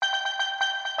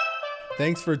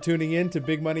Thanks for tuning in to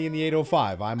Big Money in the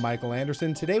 805. I'm Michael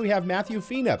Anderson. Today we have Matthew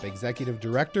Fienup, Executive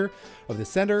Director of the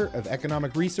Center of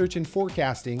Economic Research and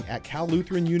Forecasting at Cal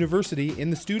Lutheran University in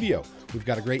the studio. We've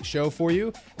got a great show for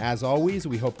you. As always,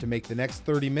 we hope to make the next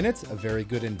 30 minutes a very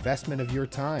good investment of your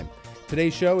time.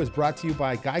 Today's show is brought to you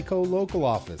by Geico Local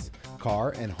Office,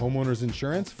 car and homeowners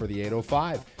insurance for the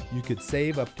 805. You could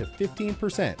save up to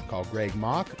 15%. Call Greg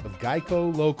Mock of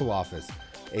Geico Local Office,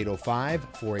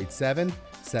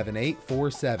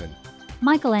 805-487-7847.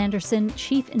 Michael Anderson,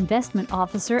 Chief Investment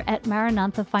Officer at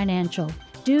Maranatha Financial.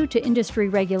 Due to industry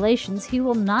regulations, he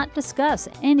will not discuss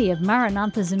any of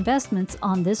Maranatha's investments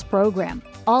on this program.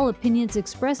 All opinions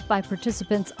expressed by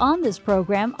participants on this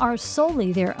program are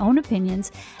solely their own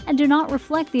opinions and do not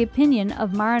reflect the opinion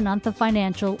of Maranatha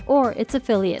Financial or its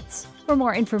affiliates. For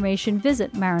more information,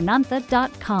 visit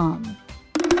maranatha.com.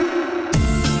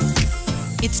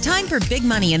 It's time for Big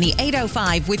Money in the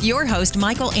 805 with your host,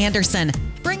 Michael Anderson,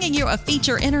 bringing you a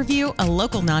feature interview, a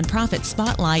local nonprofit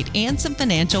spotlight, and some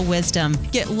financial wisdom.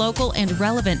 Get local and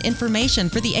relevant information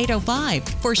for the 805.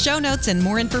 For show notes and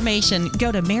more information,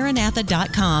 go to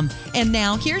maranatha.com. And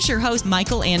now, here's your host,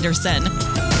 Michael Anderson.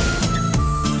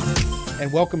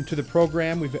 And welcome to the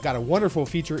program. We've got a wonderful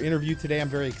feature interview today I'm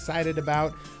very excited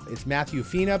about. It's Matthew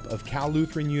Fienup of Cal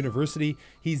Lutheran University.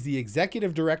 He's the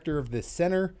Executive Director of the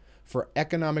Center for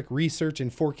Economic Research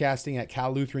and Forecasting at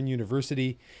Cal Lutheran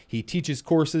University. He teaches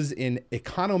courses in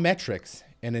econometrics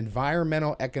and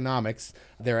environmental economics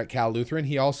there at Cal Lutheran.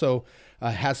 He also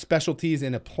has specialties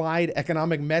in applied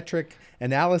economic metric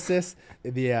analysis,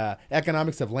 the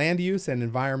economics of land use and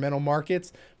environmental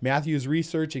markets. Matthew's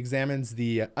research examines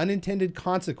the unintended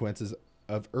consequences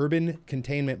of urban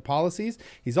containment policies.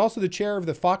 He's also the chair of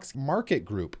the Fox Market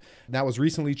Group. That was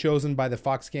recently chosen by the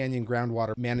Fox Canyon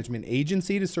Groundwater Management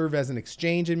Agency to serve as an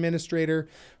exchange administrator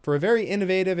for a very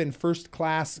innovative and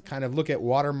first-class kind of look at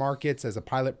water markets as a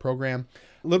pilot program.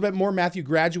 A little bit more, Matthew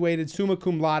graduated summa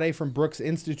cum laude from Brooks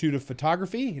Institute of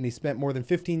Photography, and he spent more than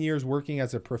 15 years working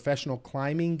as a professional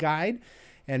climbing guide.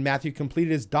 And Matthew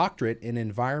completed his doctorate in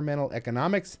environmental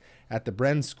economics at the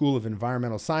Bren School of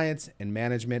Environmental Science and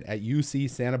Management at UC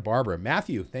Santa Barbara.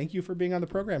 Matthew, thank you for being on the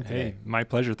program today. Hey, my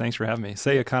pleasure. Thanks for having me.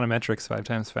 Say econometrics 5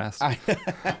 times fast.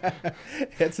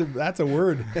 That's a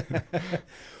word.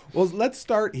 Well, let's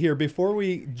start here. Before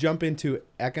we jump into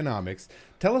economics,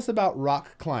 tell us about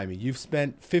rock climbing. You've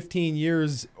spent 15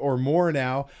 years or more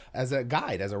now as a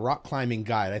guide, as a rock climbing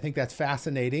guide. I think that's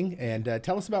fascinating. And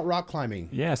tell us about rock climbing.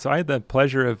 Yeah, so I had the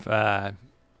pleasure of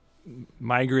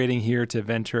migrating here to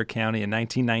Ventura County in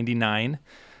 1999.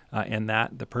 And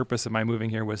the purpose of my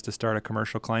moving here was to start a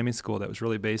commercial climbing school that was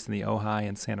really based in the Ojai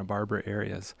and Santa Barbara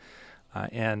areas.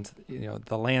 And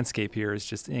the landscape here is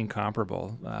just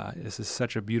incomparable. This is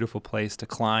such a beautiful place to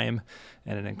climb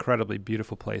and an incredibly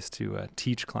beautiful place to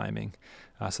teach climbing.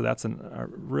 So that's a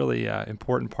really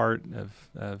important part of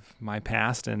my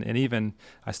past, and even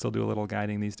I still do a little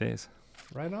guiding these days.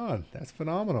 Right on. That's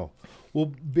phenomenal.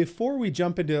 Well, before we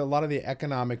jump into a lot of the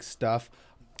economic stuff,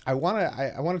 I want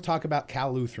to talk about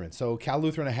Cal Lutheran. So Cal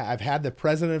Lutheran, I've had the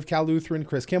president of Cal Lutheran,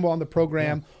 Chris Kimball, on the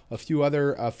program, a few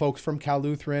other folks from Cal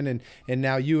Lutheran, and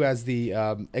now you as the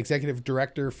executive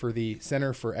director for the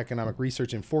Center for Economic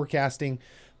Research and Forecasting.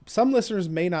 Some listeners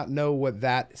may not know what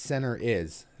that center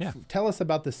is. Yeah. Tell us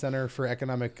about the Center for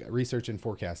Economic Research and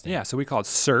Forecasting. Yeah, so we call it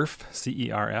CERF,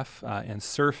 C-E-R-F, and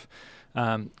CERF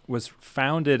was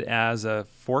founded as a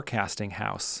forecasting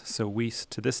house. So we,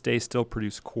 to this day, still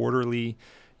produce quarterly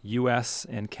U.S.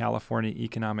 and California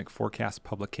economic forecast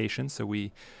publications. So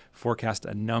we forecast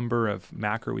a number of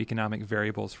macroeconomic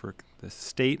variables for the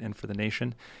state and for the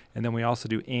nation. And then we also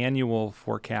do annual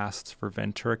forecasts for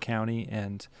Ventura County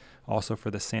and also for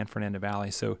the San Fernando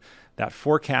Valley. So that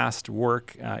forecast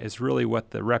work is really what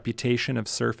the reputation of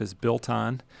CERF is built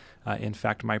on. In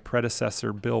fact, my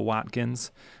predecessor, Bill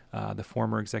Watkins, the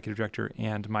former executive director,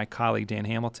 and my colleague, Dan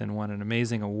Hamilton, won an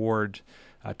amazing award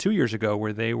 2 years ago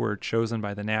where they were chosen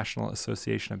by the National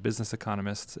Association of Business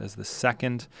Economists as the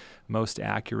second most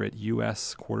accurate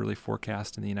U.S. quarterly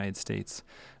forecast in the United States,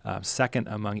 second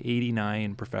among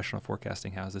 89 professional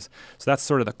forecasting houses. So that's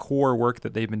sort of the core work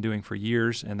that they've been doing for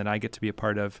years and that I get to be a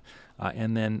part of.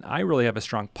 And then I really have a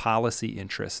strong policy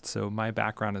interest. So my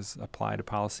background is applied to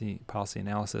policy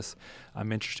analysis.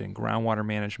 I'm interested in groundwater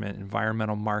management,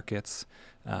 environmental markets,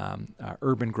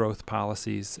 urban growth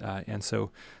policies. And so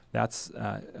that's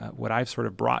what I've sort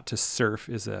of brought to SURF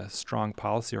is a strong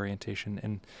policy orientation.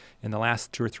 And in the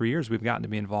last 2 or 3 years, we've gotten to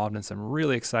be involved in some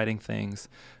really exciting things,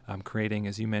 creating,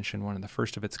 as you mentioned, one of the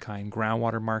first of its kind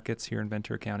groundwater markets here in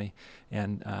Ventura County.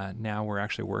 And now we're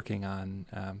actually working on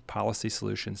policy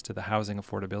solutions to the housing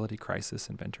affordability crisis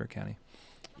in Ventura County.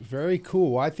 Very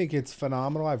cool. Well, I think it's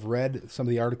phenomenal. I've read some of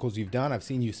the articles you've done. I've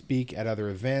seen you speak at other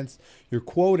events. You're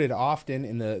quoted often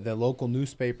in the local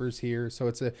newspapers here. So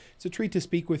it's a treat to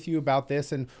speak with you about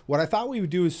this. And what I thought we would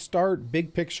do is start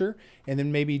big picture and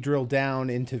then maybe drill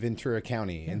down into Ventura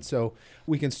County. And so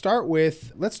we can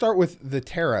let's start with the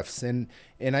tariffs. And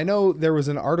I know there was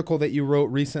an article that you wrote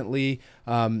recently,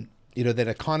 that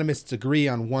economists agree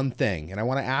on one thing. And I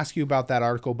want to ask you about that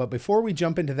article. But before we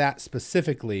jump into that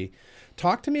specifically,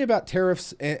 talk to me about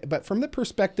tariffs, but from the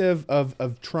perspective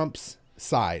of Trump's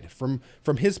side, from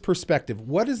his perspective.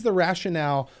 What is the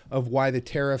rationale of why the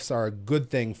tariffs are a good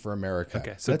thing for America?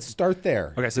 Okay, so let's start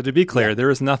there. Okay, so to be clear, there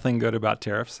is nothing good about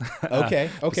tariffs. Okay.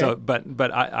 So,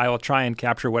 but I will try and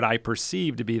capture what I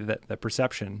perceive to be the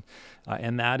perception,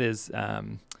 and that is,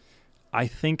 I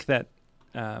think that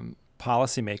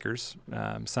policymakers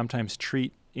sometimes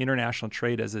treat international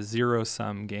trade as a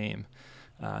zero-sum game.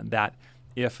 That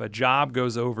if a job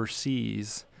goes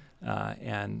overseas,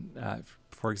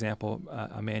 for example,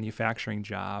 a manufacturing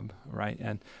job, right?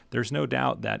 And there's no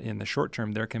doubt that in the short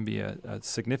term there can be a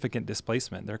significant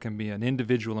displacement. There can be an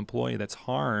individual employee that's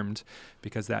harmed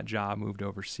because that job moved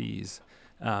overseas.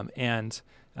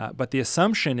 But the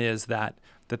assumption is that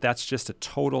that's just a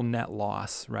total net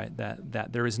loss, right?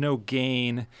 That there is no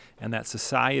gain, and that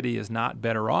society is not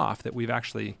better off. That we've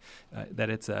actually that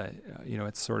it's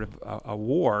it's sort of a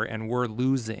war, and we're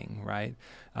losing, right?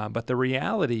 But the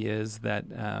reality is that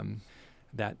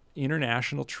that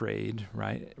international trade,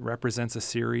 right, represents a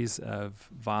series of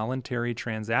voluntary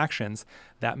transactions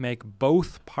that make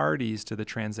both parties to the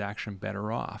transaction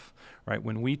better off, right?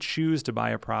 When we choose to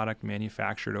buy a product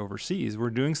manufactured overseas, we're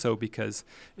doing so because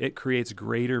it creates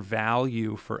greater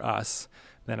value for us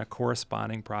than a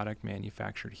corresponding product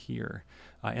manufactured here.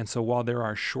 And so while there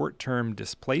are short-term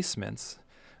displacements,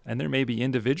 and there may be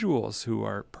individuals who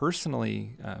are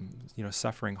personally,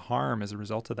 suffering harm as a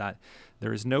result of that,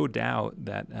 there is no doubt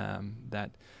that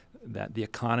that the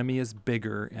economy is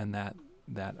bigger, and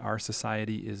that our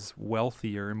society is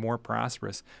wealthier and more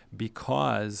prosperous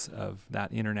because of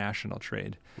that international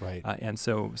trade. Right. And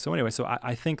so anyway,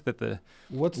 I think that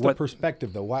what's the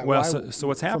perspective though? So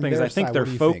what's happening is I think they're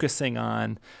focusing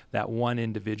on that one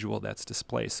individual that's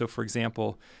displaced. So for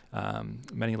example,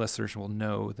 many listeners will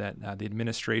know that the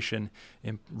administration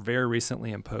very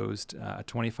recently imposed a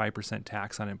 25%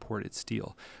 tax on imported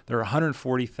steel. There are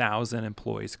 140,000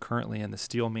 employees currently in the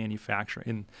steel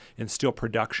manufacturing, in steel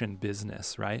production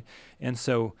business, right? And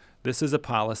so this is a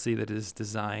policy that is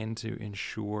designed to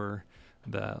ensure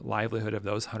the livelihood of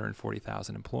those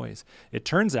 140,000 employees. It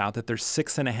turns out that there's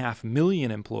 6.5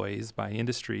 million employees by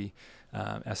industry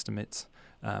estimates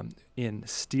in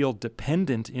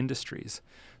steel-dependent industries.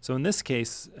 So in this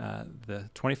case, the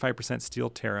 25% steel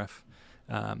tariff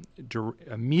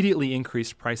immediately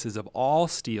increased prices of all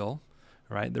steel,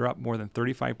 right? They're up more than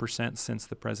 35% since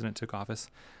the president took office.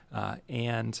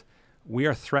 And we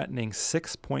are threatening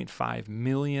 6.5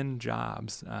 million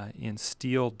jobs in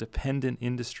steel-dependent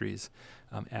industries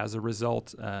as a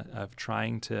result of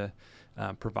trying to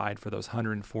provide for those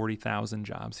 140,000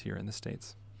 jobs here in the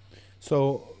States.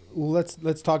 So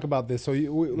let's talk about this. So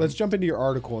let's jump into your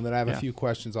article, and then I have a few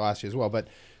questions I'll ask you as well. But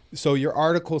so your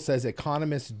article says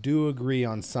economists do agree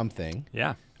on something.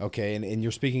 Yeah. Okay, and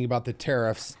you're speaking about the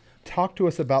tariffs. Talk to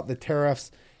us about the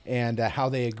tariffs and how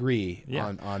they agree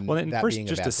on well, and that first, being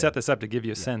just to set this up to give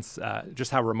you a sense,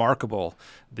 just how remarkable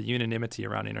the unanimity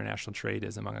around international trade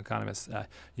is among economists.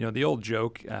 The old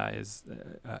joke is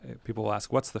people will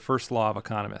ask, what's the first law of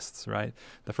economists, right?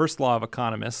 The first law of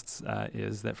economists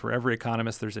is that for every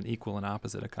economist, there's an equal and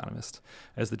opposite economist.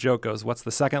 As the joke goes, what's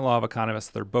the second law of economists?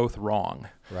 They're both wrong.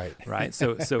 Right. Right.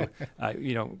 So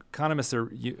economists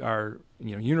are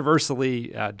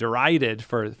universally derided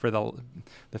for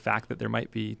the fact that there might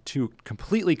be two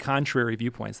completely contrary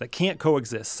viewpoints that can't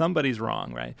coexist. Somebody's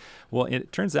wrong, right? Well,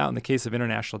 it turns out in the case of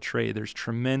international trade, there's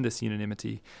tremendous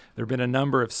unanimity. There have been a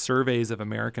number of surveys of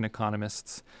American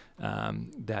economists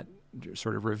that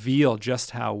sort of reveal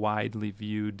just how widely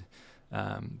viewed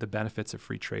the benefits of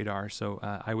free trade are. So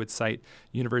I would cite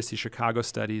University of Chicago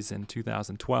studies in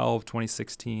 2012,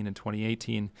 2016, and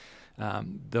 2018.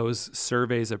 Those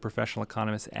surveys of professional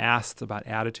economists asked about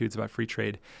attitudes about free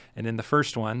trade. And in the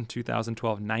first one,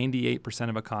 2012, 98%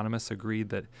 of economists agreed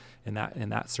that in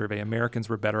that survey, Americans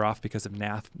were better off because of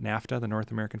NAFTA, the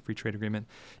North American Free Trade Agreement.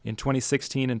 In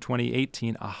 2016 and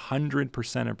 2018,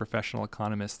 100% of professional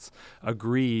economists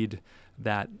agreed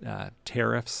that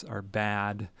tariffs are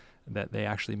bad, that they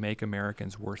actually make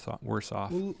Americans worse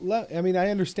off. Well, I mean, I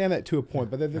understand that to a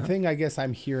point, but the thing I guess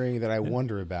I'm hearing that I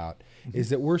wonder about is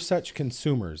that we're such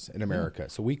consumers in America.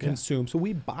 So we consume, so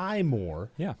we buy more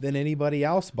than anybody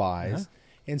else buys,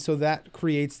 and so that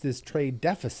creates this trade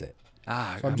deficit. So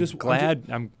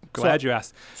I'm glad you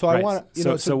asked. So right. I want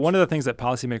to, so one of the things that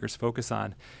policymakers focus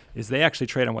on is they actually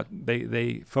trade on what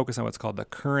they focus on what's called the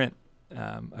current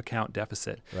account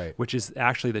deficit, which is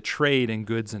actually the trade in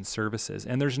goods and services.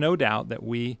 And there's no doubt that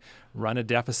we run a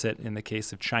deficit in the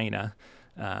case of China,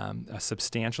 a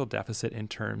substantial deficit in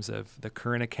terms of the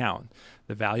current account,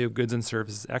 the value of goods and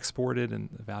services exported and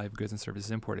the value of goods and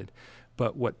services imported.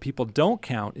 But what people don't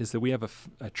count is that we have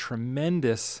a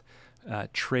tremendous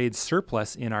trade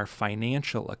surplus in our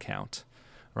financial account.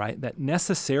 Right, that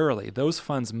necessarily those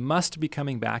funds must be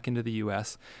coming back into the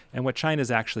U.S. And what China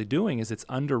is actually doing is it's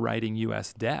underwriting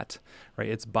U.S. debt. Right,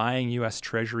 it's buying U.S.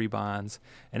 Treasury bonds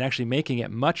and actually making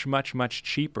it much, much, much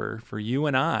cheaper for you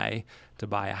and I to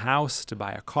buy a house, to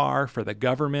buy a car, for the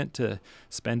government to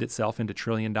spend itself into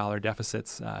trillion-dollar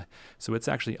deficits. So it's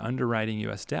actually underwriting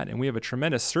U.S. debt, and we have a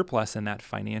tremendous surplus in that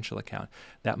financial account.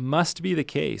 That must be the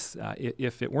case.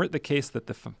 If it weren't the case that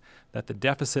the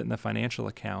deficit in the financial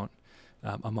account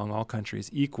among all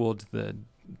countries equaled the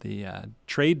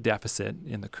trade deficit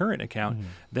in the current account,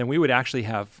 then we would actually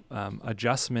have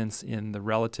adjustments in the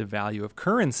relative value of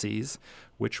currencies,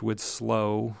 which would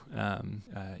slow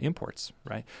imports,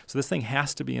 right? So this thing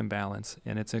has to be in balance,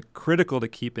 and it's critical to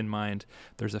keep in mind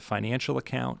there's a financial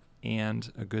account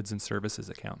and a goods and services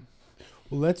account.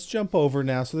 Well, let's jump over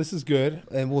now. So this is good.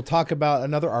 And we'll talk about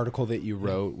another article that you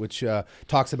wrote, which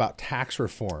talks about tax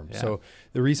reform. Yeah. So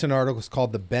the recent article is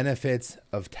called The Benefits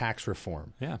of Tax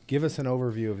Reform. Yeah. Give us an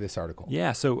overview of this article.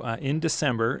 Yeah. So in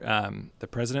December, the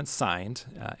president signed,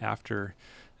 after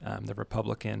the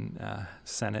Republican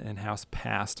Senate and House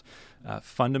passed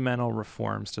fundamental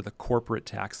reforms to the corporate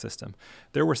tax system.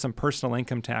 There were some personal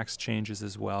income tax changes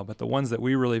as well, but the ones that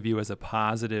we really view as a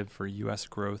positive for U.S.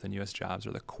 growth and U.S. jobs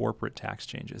are the corporate tax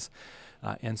changes.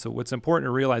 And so what's important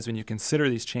to realize when you consider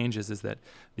these changes is that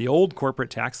the old corporate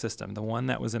tax system, the one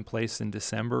that was in place in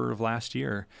December of last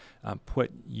year, put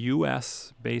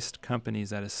U.S.-based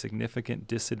companies at a significant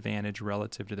disadvantage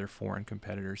relative to their foreign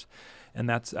competitors. And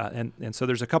that's and so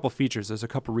there's a couple features. There's a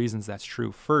couple reasons that's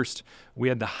true. First, we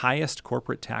had the highest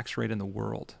corporate tax rate in the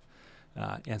world.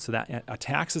 And so that a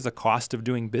tax is a cost of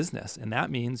doing business, and that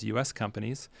means U.S.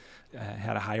 companies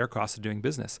had a higher cost of doing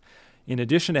business. In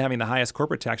addition to having the highest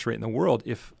corporate tax rate in the world,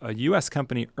 if a U.S.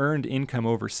 company earned income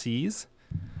overseas,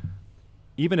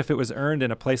 even if it was earned in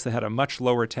a place that had a much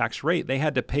lower tax rate, they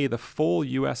had to pay the full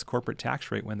U.S. corporate tax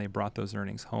rate when they brought those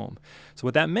earnings home. So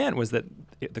what that meant was that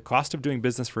the cost of doing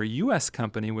business for a U.S.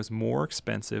 company was more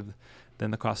expensive than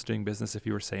the cost of doing business if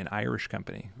you were, say, an Irish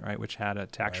company, right, which had a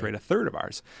tax rate a third of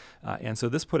ours. And so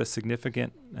this put a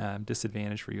significant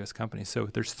disadvantage for U.S. companies. So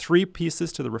there's three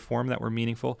pieces to the reform that were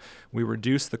meaningful. We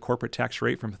reduced the corporate tax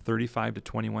rate from 35% to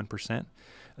 21%.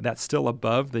 That's still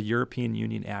above the European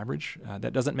Union average.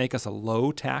 That doesn't make us a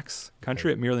low tax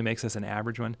country. It merely makes us an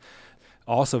average one.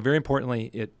 Also, very importantly,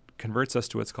 it converts us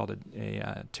to what's called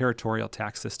a territorial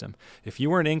tax system. If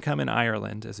you earn income in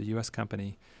Ireland as a U.S.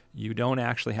 company, you don't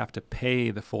actually have to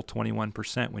pay the full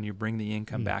 21% when you bring the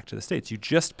income back to the States. You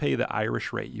just pay the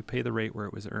Irish rate. You pay the rate where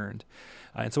it was earned.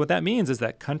 And so what that means is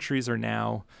that countries are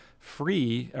now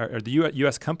free, or the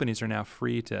U.S. companies are now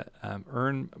free to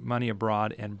earn money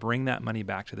abroad and bring that money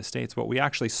back to the States. What we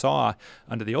actually saw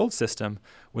under the old system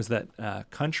was that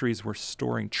countries were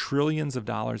storing trillions of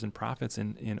dollars in profits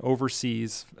in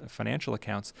overseas financial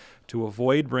accounts to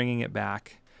avoid bringing it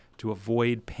back, to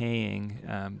avoid paying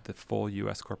the full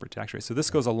U.S. corporate tax rate. So this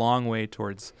goes a long way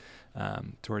towards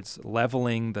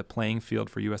leveling the playing field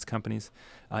for U.S. companies.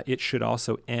 It should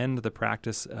also end the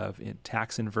practice of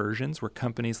tax inversions, where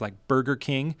companies like Burger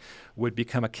King would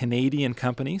become a Canadian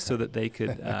company so that they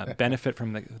could benefit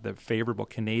from the favorable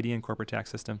Canadian corporate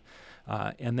tax system.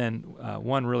 And then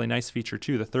one really nice feature,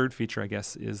 too, the third feature, I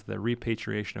guess, is the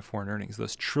repatriation of foreign earnings.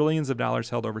 Those trillions of dollars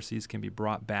held overseas can be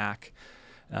brought back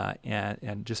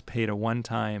and just paid a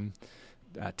one-time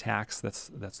tax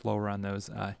that's lower on those.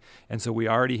 And so we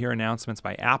already hear announcements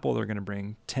by Apple. They're going to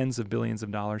bring tens of billions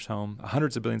of dollars home,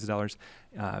 hundreds of billions of dollars.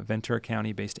 Ventura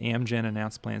County-based Amgen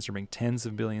announced plans to bring tens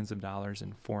of billions of dollars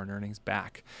in foreign earnings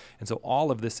back. And so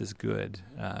all of this is good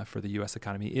for the U.S.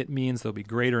 economy. It means there'll be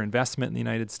greater investment in the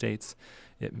United States,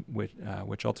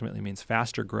 which ultimately means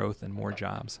faster growth and more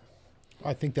jobs.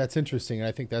 I think that's interesting, and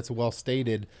I think that's well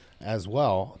stated as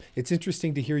well. It's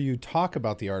interesting to hear you talk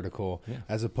about the article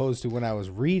as opposed to when I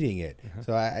was reading it.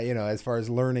 So, as far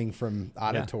as learning from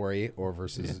auditory or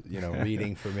versus,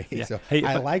 reading for me. So hey,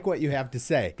 I like what you have to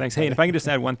say. Thanks. Hey, and if I can just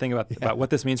add one thing about what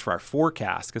this means for our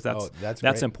forecast, because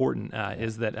that's important,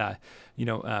 is that,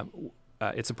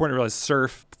 it's important to realize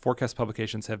SURF forecast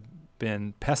publications have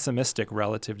been pessimistic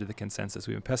relative to the consensus.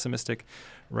 We've been pessimistic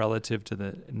relative to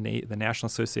the National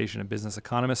Association of Business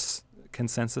Economists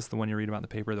consensus, the one you read about in the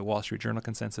paper, the Wall Street Journal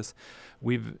consensus.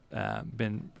 We've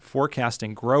been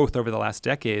forecasting growth over the last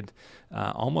decade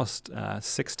almost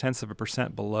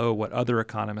 0.6% below what other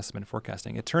economists have been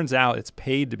forecasting. It turns out it's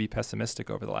paid to be pessimistic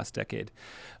over the last decade.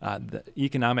 The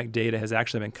economic data has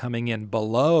actually been coming in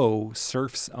below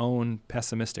SURF's own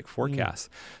pessimistic forecasts.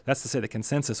 That's to say the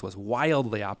consensus was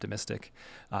wildly optimistic.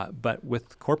 But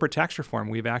with corporate tax reform,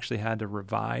 we've actually had to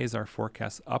revise our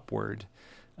forecasts upward.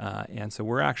 And so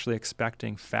we're actually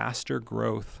expecting faster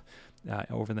growth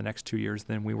over the next 2 years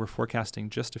than we were forecasting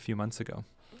just a few months ago.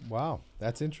 Wow,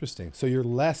 that's interesting. So you're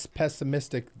less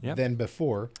pessimistic than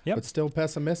before, but still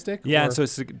pessimistic? Yeah, and so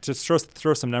just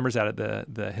throw some numbers at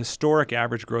it. The historic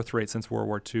average growth rate since World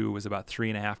War II was about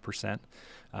 3.5%.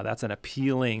 That's an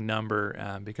appealing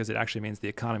number because it actually means the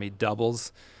economy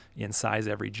doubles in size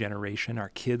every generation. Our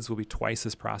kids will be twice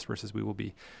as prosperous as we will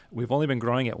be. We've only been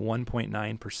growing at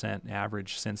 1.9%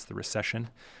 average since the recession.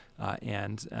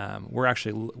 And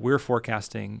we're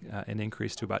forecasting an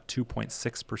increase to about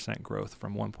 2.6% growth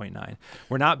from 1.9.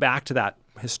 We're not back to that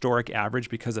historic average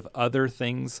because of other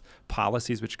things,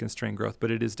 policies which constrain growth,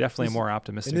 but it is definitely a more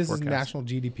optimistic forecast. And this is national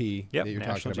GDP that you're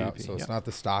talking about, so it's not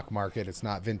the stock market, it's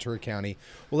not Ventura County.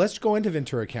 Well, let's go into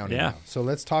Ventura County now. So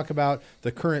let's talk about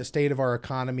the current state of our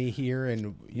economy here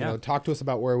and talk to us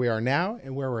about where we are now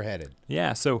and where we're headed.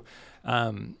 Yeah, so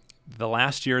the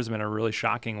last year has been a really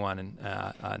shocking one,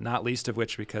 and not least of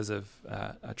which because of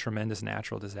a tremendous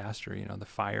natural disaster, the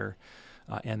fire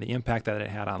and the impact that it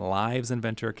had on lives in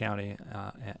Ventura County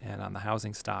and on the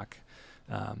housing stock.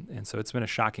 And so it's been a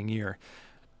shocking year.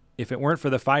 If it weren't for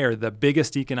the fire, the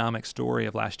biggest economic story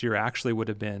of last year actually would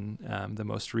have been the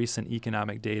most recent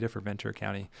economic data for Ventura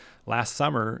County. Last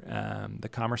summer, the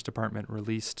Commerce Department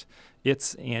released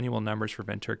its annual numbers for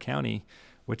Ventura County,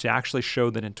 which actually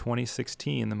showed that in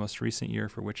 2016, the most recent year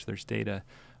for which there's data,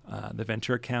 the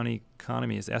Ventura County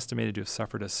economy is estimated to have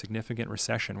suffered a significant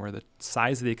recession where the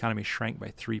size of the economy shrank by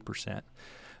 3%.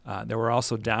 There were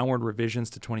also downward revisions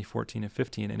to 2014 and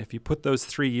 15. And if you put those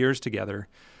 3 years together,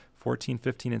 14,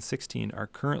 15, and 16 are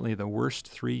currently the worst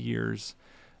 3 years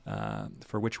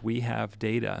for which we have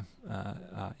data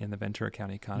in the Ventura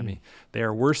County economy. They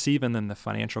are worse even than the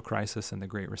financial crisis and the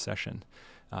Great Recession.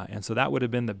 And so that would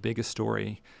have been the biggest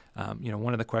story.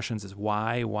 One of the questions is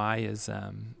why? Why is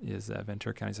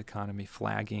Ventura County's economy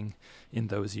flagging in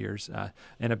those years?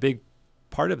 And a big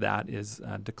part of that is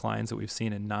declines that we've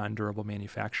seen in non-durable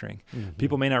manufacturing.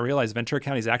 People may not realize Ventura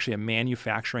County is actually a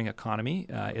manufacturing economy.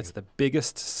 It's the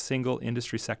biggest single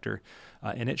industry sector,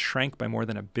 and it shrank by more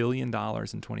than $1 billion in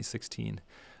 2016.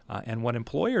 And what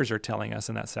employers are telling us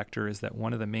in that sector is that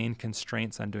one of the main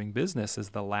constraints on doing business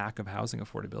is the lack of housing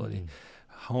affordability.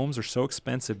 Homes are so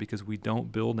expensive because we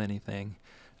don't build anything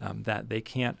that they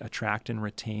can't attract and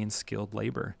retain skilled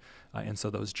labor. And so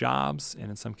those jobs, and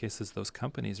in some cases those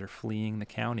companies, are fleeing the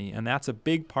county. And that's a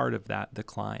big part of that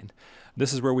decline.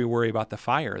 This is where we worry about the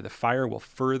fire. The fire will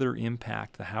further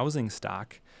impact the housing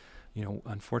stock.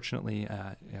 Unfortunately,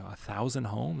 1,000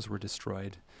 homes were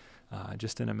destroyed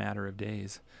just in a matter of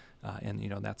days.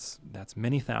 And that's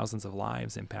many thousands of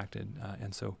lives impacted.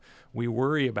 And so we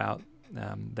worry about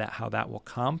how that will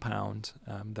compound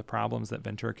the problems that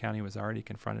Ventura County was already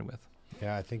confronted with.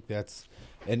 Yeah, I think that's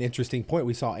an interesting point.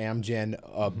 We saw Amgen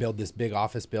build this big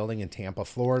office building in Tampa,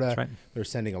 Florida. That's right. They're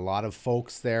sending a lot of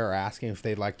folks there, asking if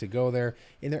they'd like to go there.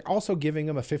 And they're also giving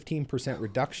them a 15%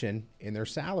 reduction in their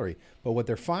salary. But what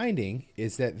they're finding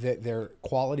is that their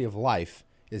quality of life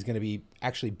is going to be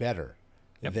actually better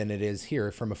than it is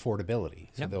here from affordability.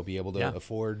 So they'll be able to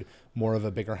afford more of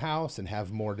a bigger house and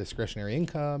have more discretionary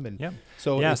income. And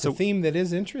so it's a theme that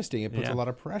is interesting. It puts a lot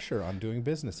of pressure on doing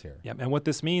business here. Yeah, and what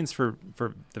this means for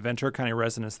the Ventura County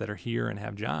residents that are here and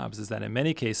have jobs is that in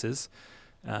many cases,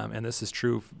 And this is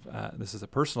true. This is a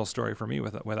personal story for me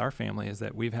with our family, is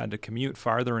that we've had to commute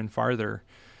farther and farther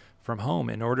from home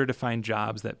in order to find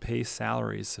jobs that pay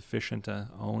salaries sufficient to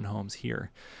own homes here.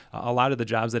 A lot of the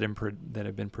jobs that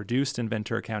have been produced in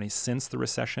Ventura County since the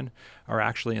recession are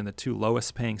actually in the two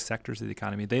lowest paying sectors of the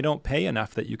economy. They don't pay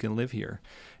enough that you can live here.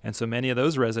 And so many of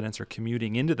those residents are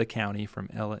commuting into the county from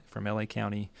LA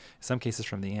County, in some cases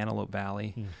from the Antelope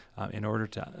Valley, in order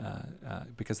to,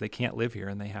 because they can't live here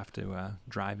and they have to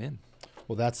drive in.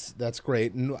 Well, that's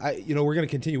great. And we're going to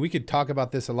continue. We could talk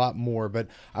about this a lot more, but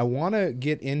I want to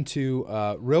get into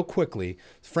real quickly.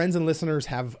 Friends and listeners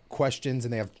have questions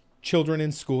and they have children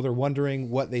in school. They're wondering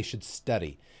what they should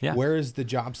study. Yeah. Where is the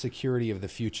job security of the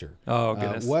future? Oh,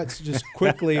 goodness. What's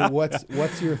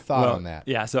your thought on that?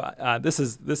 Yeah. So this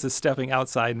is stepping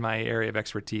outside my area of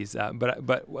expertise.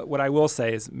 But what I will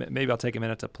say is, maybe I'll take a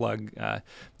minute to plug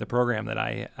the program that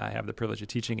I have the privilege of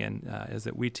teaching in. Is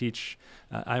that we teach?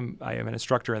 I am an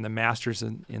instructor in the Master's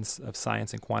of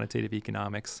Science in Quantitative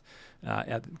Economics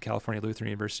at California Lutheran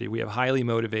University. We have highly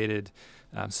motivated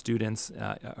students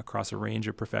across a range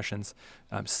of professions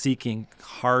seeking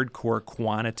hardcore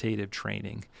quantitative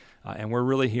training. And we're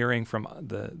really hearing from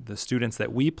the students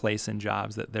that we place in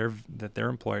jobs that they're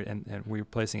employed, and we're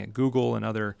placing at Google and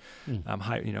other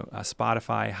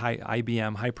Spotify,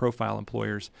 IBM, high-profile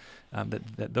employers,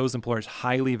 that those employers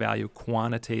highly value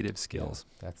quantitative skills.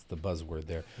 Yeah, that's the buzzword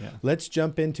there. Yeah. Let's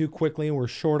jump into quickly, and we're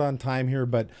short on time here,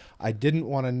 but I didn't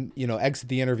want to exit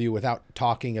the interview without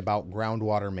talking about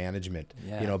groundwater management.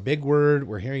 Yeah. Big word.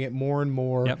 We're hearing it more and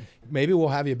more. Yep. Maybe we'll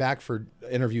have you back for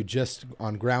interview just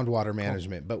on groundwater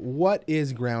management. But what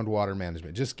is groundwater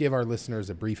management? Just give our listeners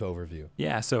a brief overview.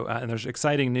 Yeah, so and there's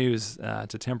exciting news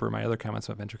to temper my other comments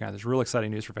about Ventura County. There's real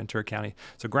exciting news for Ventura County.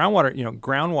 So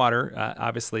groundwater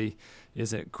obviously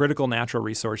is a critical natural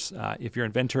resource. If you're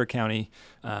in Ventura County,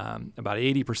 about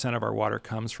 80% of our water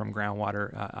comes from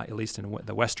groundwater, at least in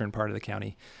the western part of the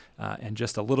county, and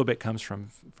just a little bit comes from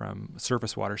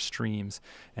surface water streams.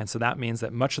 And so that means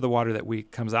that much of the water that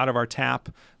comes out of our tap,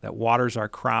 that waters our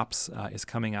crops, is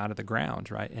coming out of the ground,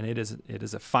 right? And it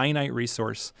is a finite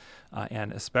resource,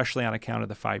 and especially on account of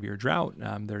the 5-year drought,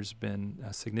 there's been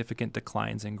significant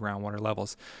declines in groundwater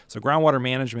levels. So groundwater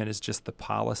management is just the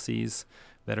policies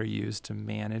that are used to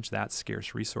manage that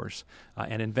scarce resource.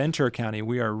 And in Ventura County,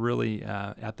 we are really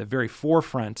at the very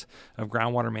forefront of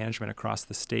groundwater management across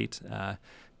the state.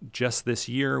 Just this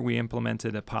year, we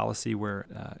implemented a policy where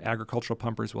agricultural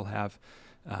pumpers will have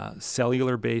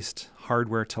cellular-based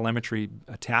hardware telemetry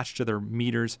attached to their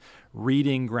meters,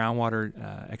 reading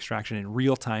groundwater extraction in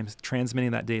real time,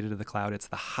 transmitting that data to the cloud. It's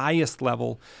the highest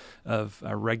level of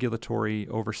regulatory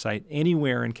oversight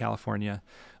anywhere in California,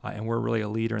 and we're really a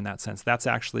leader in that sense. That's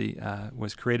actually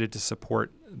was created to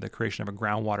support the creation of a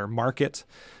groundwater market,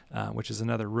 which is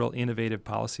another real innovative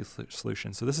policy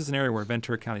solution. So this is an area where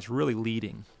Ventura County is really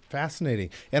leading.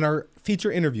 Fascinating. And our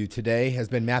feature interview today has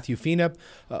been Matthew Fienup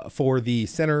for the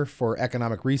Center for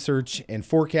Economic Research and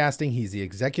Forecasting. He's the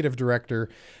executive director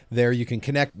there. You can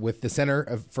connect with the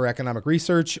Center for Economic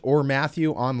Research or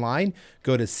Matthew online.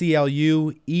 Go to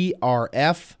cluerf.org.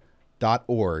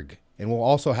 And we'll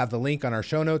also have the link on our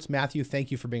show notes. Matthew,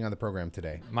 thank you for being on the program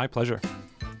today. My pleasure.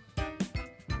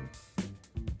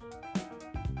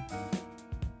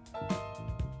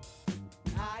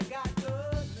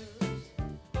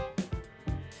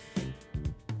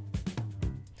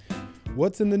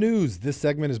 What's in the news? This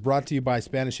segment is brought to you by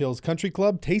Spanish Hills Country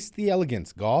Club. Taste the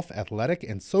elegance, golf, athletic,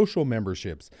 and social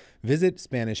memberships. Visit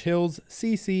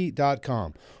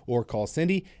SpanishHillsCC.com or call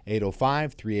Cindy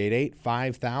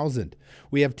 805-388-5000.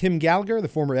 We have Tim Gallagher, the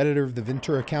former editor of the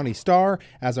Ventura County Star,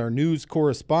 as our news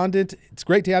correspondent. It's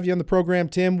great to have you on the program,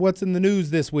 Tim. What's in the news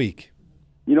this week?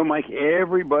 Mike,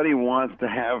 everybody wants to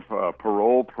have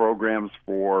parole programs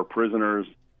for prisoners,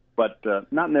 but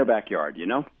not in their backyard,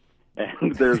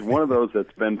 And there's one of those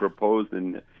that's been proposed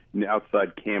in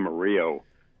outside Camarillo,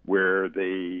 where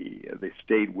the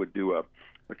state would do a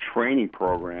training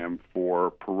program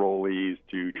for parolees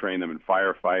to train them in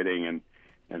firefighting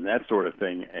and that sort of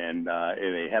thing. And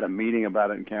they had a meeting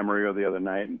about it in Camarillo the other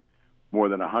night, and more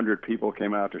than 100 people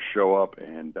came out to show up.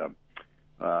 And to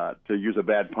use a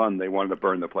bad pun, they wanted to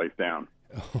burn the place down.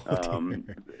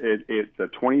 It's a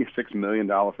 $26 million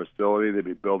facility they'd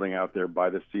be building out there by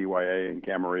the CYA in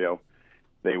Camarillo.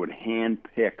 They would hand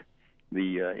pick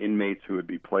the inmates who would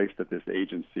be placed at this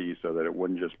agency so that it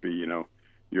wouldn't just be, your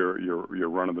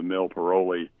run-of-the-mill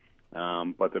parolee.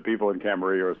 But the people in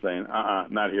Camarillo are saying,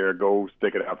 not here, go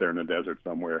stick it out there in the desert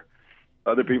somewhere.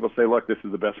 Other people say, look, this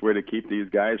is the best way to keep these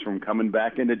guys from coming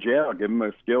back into jail. Give them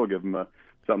a skill, give them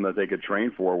something that they could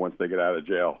train for once they get out of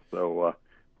jail. So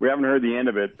We haven't heard the end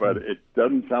of it, but it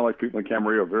doesn't sound like people in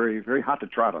Camarillo are very, very hot to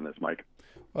trot on this, Mike.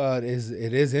 It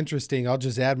is interesting. I'll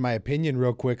just add my opinion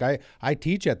real quick. I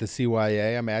teach at the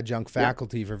CYA. I'm adjunct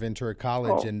faculty for Ventura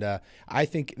College, and I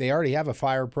think they already have a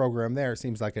fire program there. It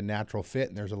seems like a natural fit,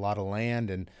 and there's a lot of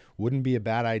land, and wouldn't be a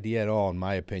bad idea at all, in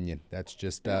my opinion. That's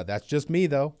just me,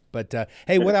 though. But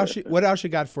hey, what else you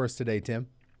got for us today, Tim?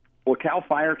 Well, CAL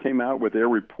FIRE came out with their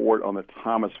report on the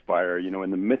Thomas Fire. You know,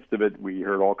 in the midst of it, we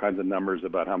heard all kinds of numbers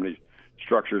about how many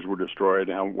structures were destroyed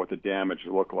and what the damage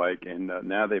looked like. And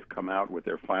now they've come out with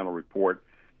their final report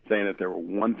saying that there were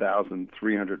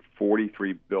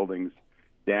 1,343 buildings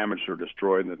damaged or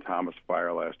destroyed in the Thomas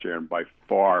Fire last year. And by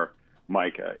far,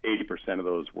 Mike, 80% of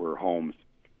those were homes,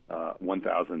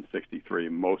 1,063.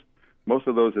 Most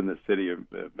of those in the city of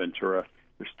Ventura.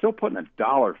 They're still putting a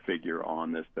dollar figure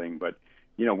on this thing, but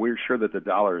you know, we're sure that the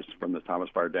dollars from the Thomas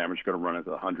Fire damage are going to run into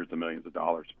the hundreds of millions of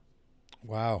dollars.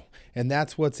 Wow. And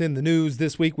that's what's in the news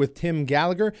this week with Tim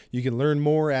Gallagher. You can learn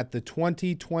more at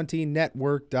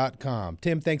the2020network.com.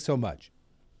 Tim, thanks so much.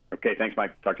 Okay, thanks,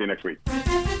 Mike. Talk to you next week.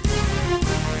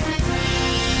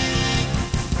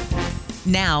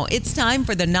 Now it's time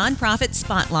for the Nonprofit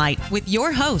Spotlight with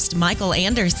your host, Michael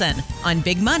Anderson, on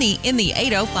Big Money in the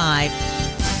 805.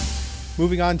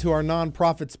 Moving on to our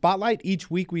nonprofit spotlight. Each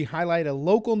week we highlight a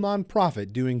local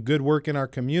nonprofit doing good work in our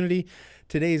community.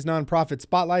 Today's nonprofit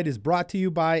spotlight is brought to you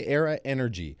by Era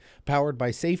Energy. Powered by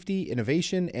safety,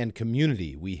 innovation, and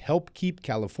community, we help keep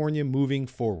California moving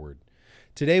forward.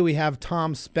 Today we have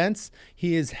Tom Spence.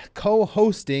 He is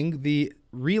co-hosting the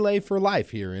Relay for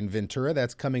Life here in Ventura.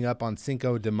 That's coming up on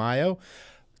Cinco de Mayo.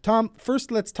 Tom,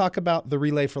 first let's talk about the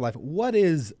Relay for Life. What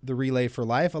is the Relay for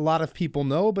Life? A lot of people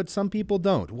know, but some people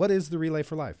don't. What is the Relay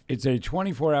for Life? It's a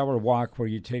 24-hour walk where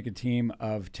you take a team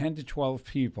of 10 to 12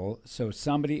 people, so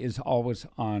somebody is always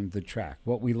on the track.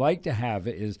 What we like to have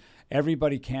is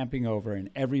everybody camping over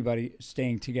and everybody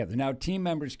staying together. Now, team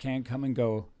members can come and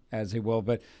go as they will,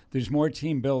 but there's more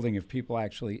team building if people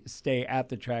actually stay at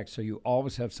the track, so you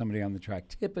always have somebody on the track.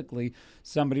 Typically,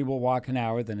 somebody will walk an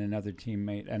hour, then another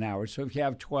teammate an hour. So if you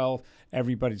have 12,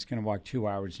 everybody's going to walk 2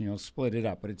 hours, and you'll split it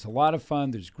up. But it's a lot of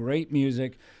fun. There's great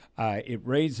music. It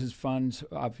raises funds,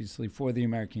 obviously, for the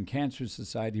American Cancer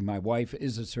Society. My wife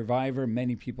is a survivor.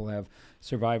 Many people have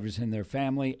survivors in their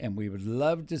family, and we would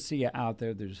love to see you out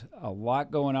there. There's a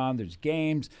lot going on. There's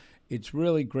games. It's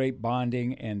really great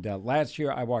bonding, and last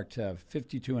year I walked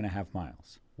 52 and a half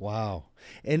miles. Wow.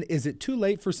 And is it too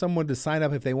late for someone to sign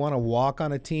up if they want to walk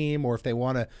on a team or if they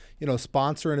want to,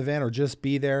 sponsor an event or just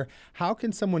be there? How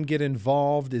can someone get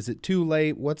involved? Is it too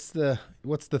late? What's the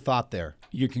thought there?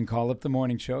 You can call up the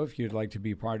morning show if you'd like to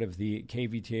be part of the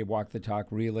KVTA Walk the Talk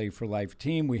Relay for Life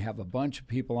team. We have a bunch of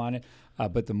people on it,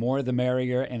 but the more the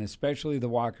merrier, and especially the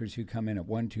walkers who come in at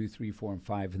 1, 2, 3, 4, and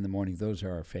 5 in the morning. Those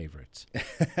are our favorites.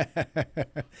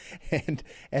 and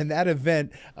that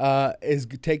event is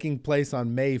taking place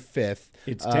on May 5th.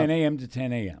 It's 10 a.m. to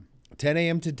 10 a.m. 10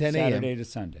 a.m. to 10 a.m. Saturday to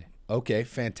Sunday. Okay,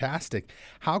 fantastic.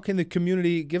 How can the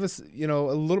community give us, a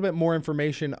little bit more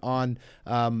information on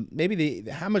maybe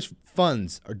how much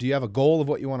funds, or do you have a goal of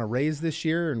what you want to raise this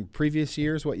year and previous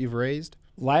years, what you've raised?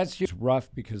 Last year was rough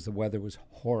because the weather was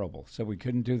horrible, so we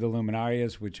couldn't do the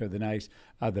luminarias, which are the nice,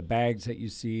 the bags that you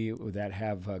see that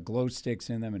have glow sticks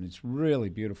in them, and it's really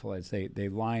beautiful as they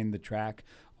line the track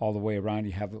all the way around.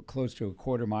 You have close to a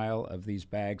quarter mile of these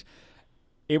bags.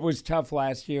 It was tough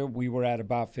last year. We were at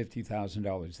about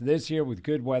 $50,000. This year, with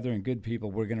good weather and good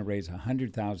people, we're going to raise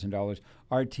 $100,000.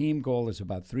 Our team goal is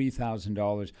about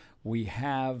 $3,000. We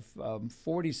have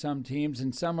 40-some teams,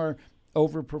 and some are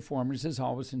overperformers, as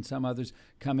always, and some others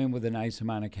come in with a nice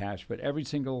amount of cash. But every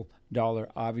single dollar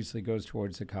obviously goes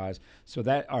towards the cause. So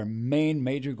that our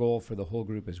major goal for the whole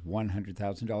group is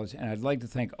 $100,000. And I'd like to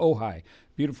thank Ojai,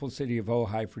 beautiful city of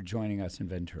Ojai, for joining us in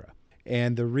Ventura.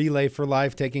 And the Relay for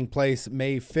Life taking place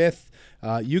May 5th.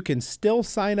 You can still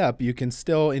sign up. You can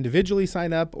still individually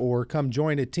sign up or come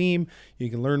join a team.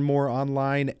 You can learn more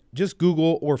online. Just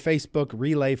Google or Facebook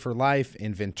Relay for Life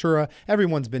in Ventura.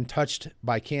 Everyone's been touched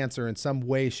by cancer in some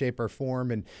way, shape, or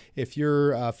form. And if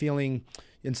you're feeling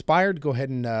inspired, go ahead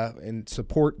and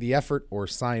support the effort or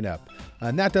sign up.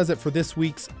 And that does it for this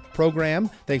week's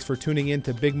program. Thanks for tuning in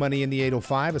to Big Money in the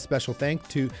 805. A special thank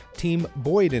to Team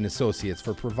Boyd & Associates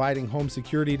for providing home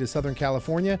security to Southern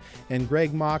California, and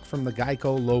Greg Mock from the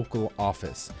Geico local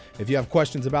office. If you have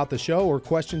questions about the show or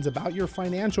questions about your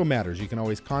financial matters, you can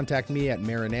always contact me at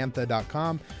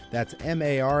maranantha.com. That's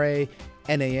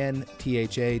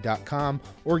MARANANTHA.com,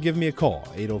 or give me a call,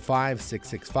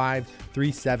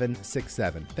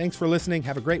 805-665-3767. Thanks for listening.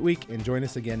 Have a great week, and join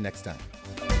us again next time.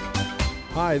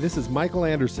 Hi, this is Michael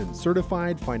Anderson,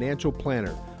 Certified Financial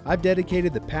Planner. I've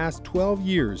dedicated the past 12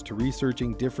 years to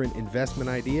researching different investment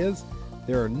ideas.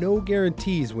 There are no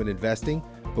guarantees when investing,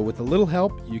 but with a little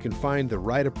help, you can find the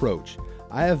right approach.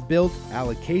 I have built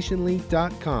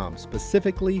allocationlink.com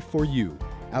specifically for you.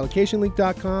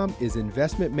 Allocationlink.com is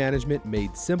investment management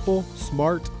made simple,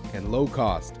 smart, and low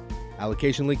cost.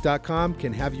 Allocationlink.com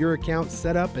can have your account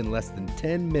set up in less than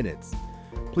 10 minutes.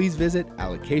 Please visit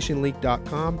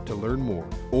allocationlink.com to learn more.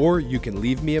 Or you can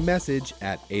leave me a message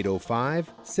at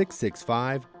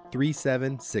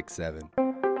 805-665-3767.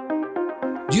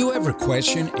 Do you ever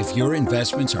question if your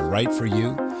investments are right for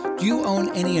you? Do you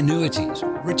own any annuities,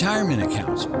 retirement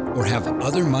accounts, or have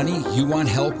other money you want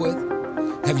help with?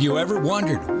 Have you ever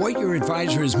wondered what your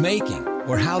advisor is making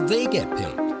or how they get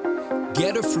paid?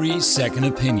 Get a free second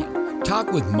opinion.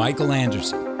 Talk with Michael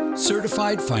Anderson,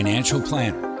 certified financial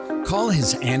planner. Call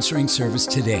his answering service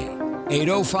today,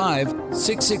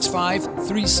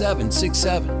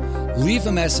 805-665-3767. Leave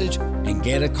a message and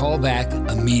get a call back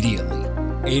immediately.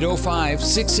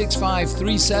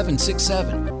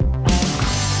 805-665-3767.